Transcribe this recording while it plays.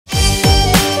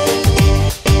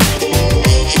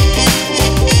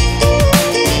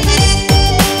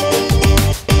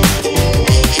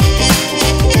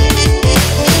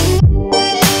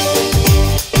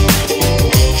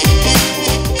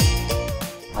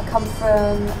come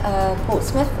from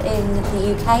Portsmouth in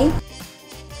the UK.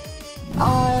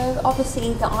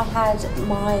 Obviously that I had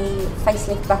my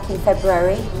facelift back in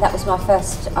February. That was my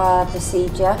first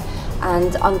procedure,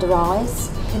 and under eyes.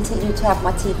 Continued to have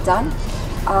my teeth done,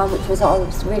 which I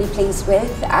was really pleased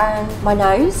with, and my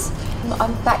nose.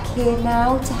 I'm back here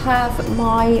now to have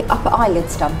my upper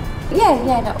eyelids done.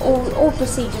 No, all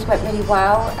procedures went really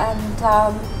well,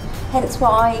 and hence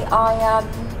why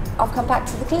I've come back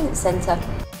to the clinic centre.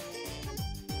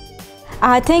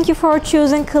 Thank you for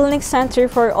choosing Clinic Center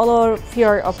for all of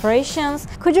your operations.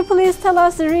 Could you please tell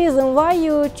us the reason why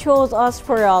you chose us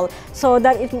for all, so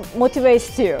that it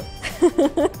motivates you?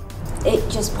 It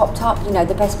just popped up, you know,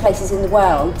 the best places in the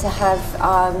world to have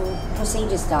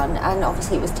procedures done, and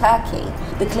obviously it was Turkey.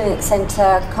 The clinic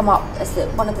centre come up as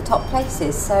one of the top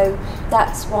places, so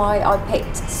that's why I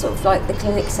picked sort of like the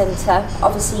clinic centre.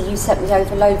 Obviously you sent me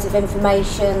over loads of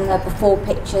information, before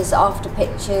pictures, after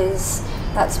pictures.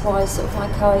 That's why sort of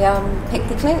like I picked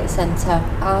the clinic centre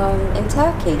in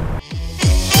Turkey.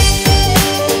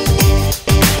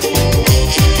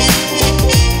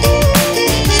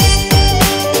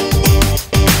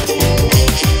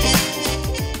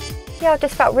 I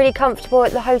just felt really comfortable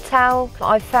at the hotel.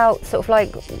 I felt sort of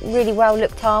like really well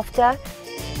looked after.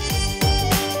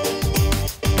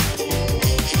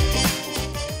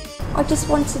 I just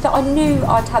wanted, I knew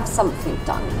I'd have something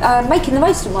done. Making the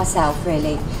most of myself,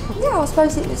 really. Yeah, I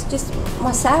suppose it was just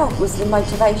myself was the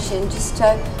motivation, just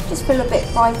to feel a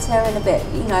bit brighter and a bit,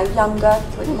 you know, younger,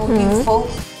 a bit more youthful.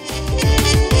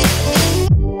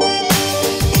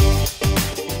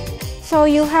 So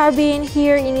you have been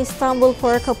here in Istanbul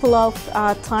for a couple of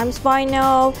times by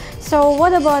now. So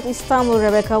what about Istanbul,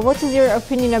 Rebecca? What is your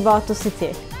opinion about the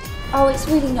city? Oh, it's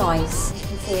really nice. You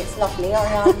can see it's lovely.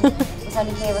 I was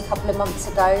only here a couple of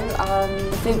months ago.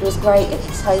 The food was great at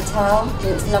this hotel.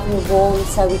 It was lovely and warm,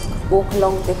 so we could walk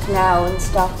along the canal and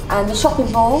stuff. And the shopping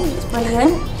mall was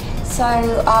brilliant. So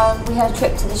we had a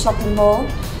trip to the shopping mall.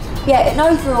 Yeah, an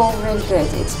overall really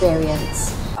good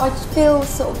experience. I feel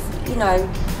sort of, you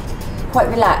know, quite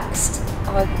relaxed.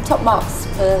 Top marks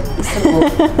for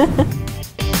Istanbul.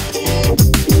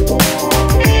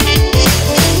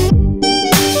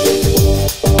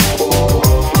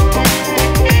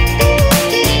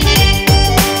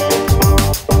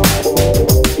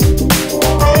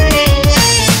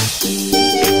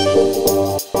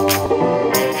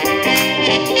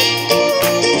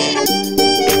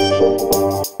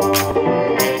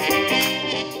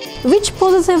 Which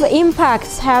positive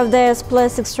impacts have these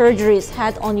plastic surgeries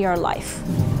had on your life?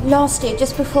 Last year,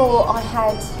 just before I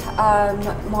had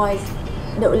my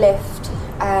little lift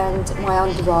and my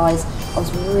under eyes, I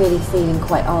was really feeling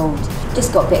quite old.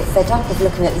 Just got a bit fed up of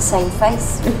looking at the same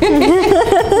face.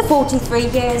 For 43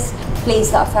 years,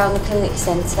 pleased that I found the clinic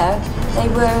centre. They're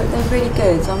really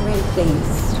good, I'm really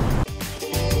pleased.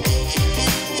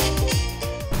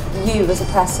 You as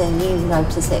a person, you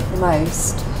notice it the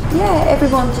most. Yeah,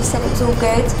 everyone just said it was all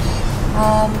good.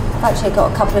 I've actually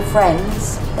got a couple of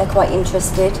friends, they're quite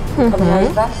interested in coming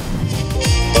over.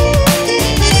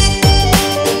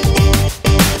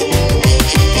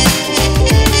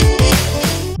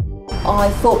 I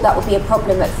thought that would be a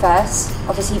problem at first.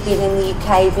 Obviously being in the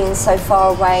UK, being so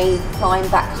far away, flying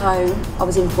back home, I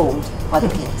was informed by the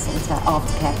clinic centre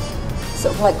aftercare.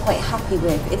 Sort of like quite happy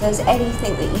with. If there's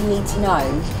anything that you need to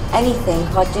know, anything,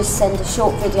 I'd just send a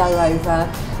short video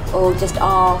over or just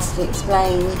ask to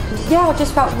explain. Yeah, I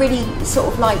just felt really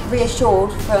sort of like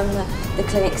reassured from the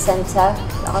clinic centre.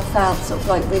 I felt sort of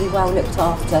like really well looked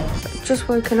after. Just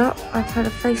woken up, I've had a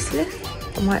facelift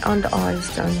and my under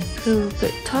eyes done. Feel a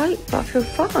bit tight, but I feel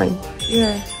fine.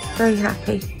 Yeah, very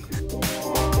happy.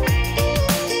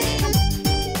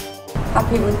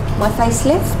 Happy with my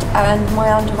facelift and my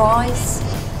under eyes.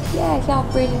 Yeah, I'm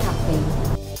really happy.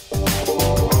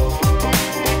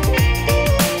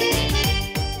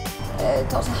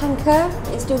 Dr.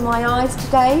 Hanker is doing my eyes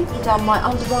today. He done my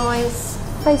under eyes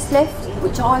facelift,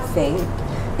 which I think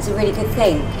is a really good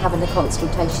thing, having a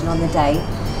consultation on the day.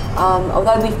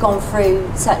 Although we've gone through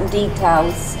certain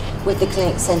details with the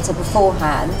clinic centre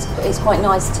beforehand, it's quite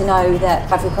nice to know that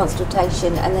have your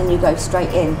consultation and then you go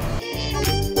straight in.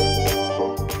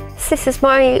 This is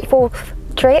my 4th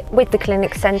trip with the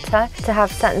clinic centre to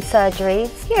have certain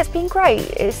surgeries. Yeah, it's been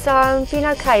great. It's been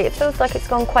okay. It feels like it's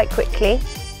gone quite quickly.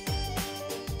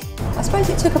 I suppose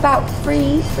it took about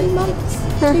three months,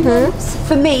 2 months.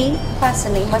 For me,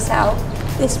 personally, myself,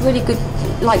 this really good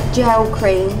like gel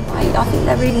cream. I think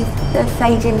they're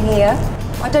fading here.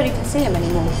 I don't even see them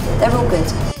anymore. They're all good.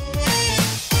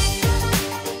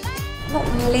 Not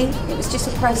manually. It was just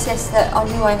a process that I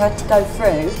knew I had to go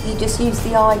through. You just use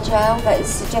the eye gel that is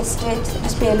suggested.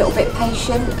 Just be a little bit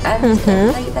patient, and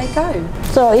they go.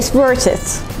 So it's worth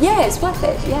it. Yeah, it's worth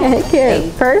it. Yeah.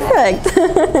 Okay, perfect.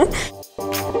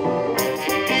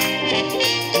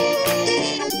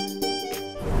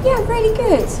 Yeah, really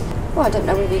good. Well, I don't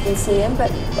know whether you can see him,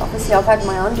 but obviously I've had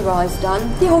my under eyes done.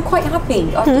 Yeah, I'm quite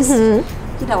happy. I just,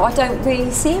 you know, I don't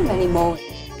really see him anymore.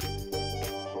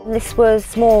 This was a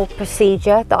small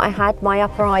procedure that I had, my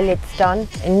upper eyelids done,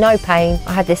 in no pain.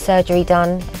 I had this surgery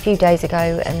done a few days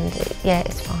ago, and yeah,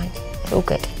 it's fine. It's all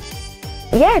good.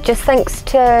 Yeah, just thanks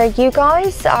to you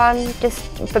guys, just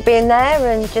for being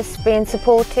there and just being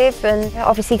supportive, and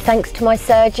obviously thanks to my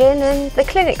surgeon and the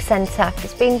clinic centre.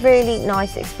 It's been a really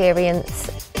nice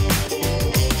experience.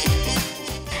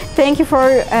 Thank you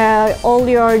for all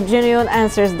your genuine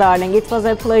answers, darling. It was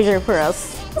a pleasure for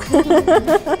us.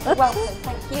 Welcome,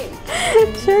 thank you.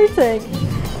 Sure thing.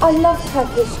 I love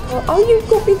Turkish coffee. Oh, you've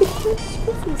got me the Turkish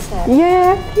coffee set.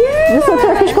 Yeah. This is a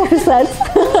Turkish coffee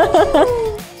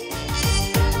set.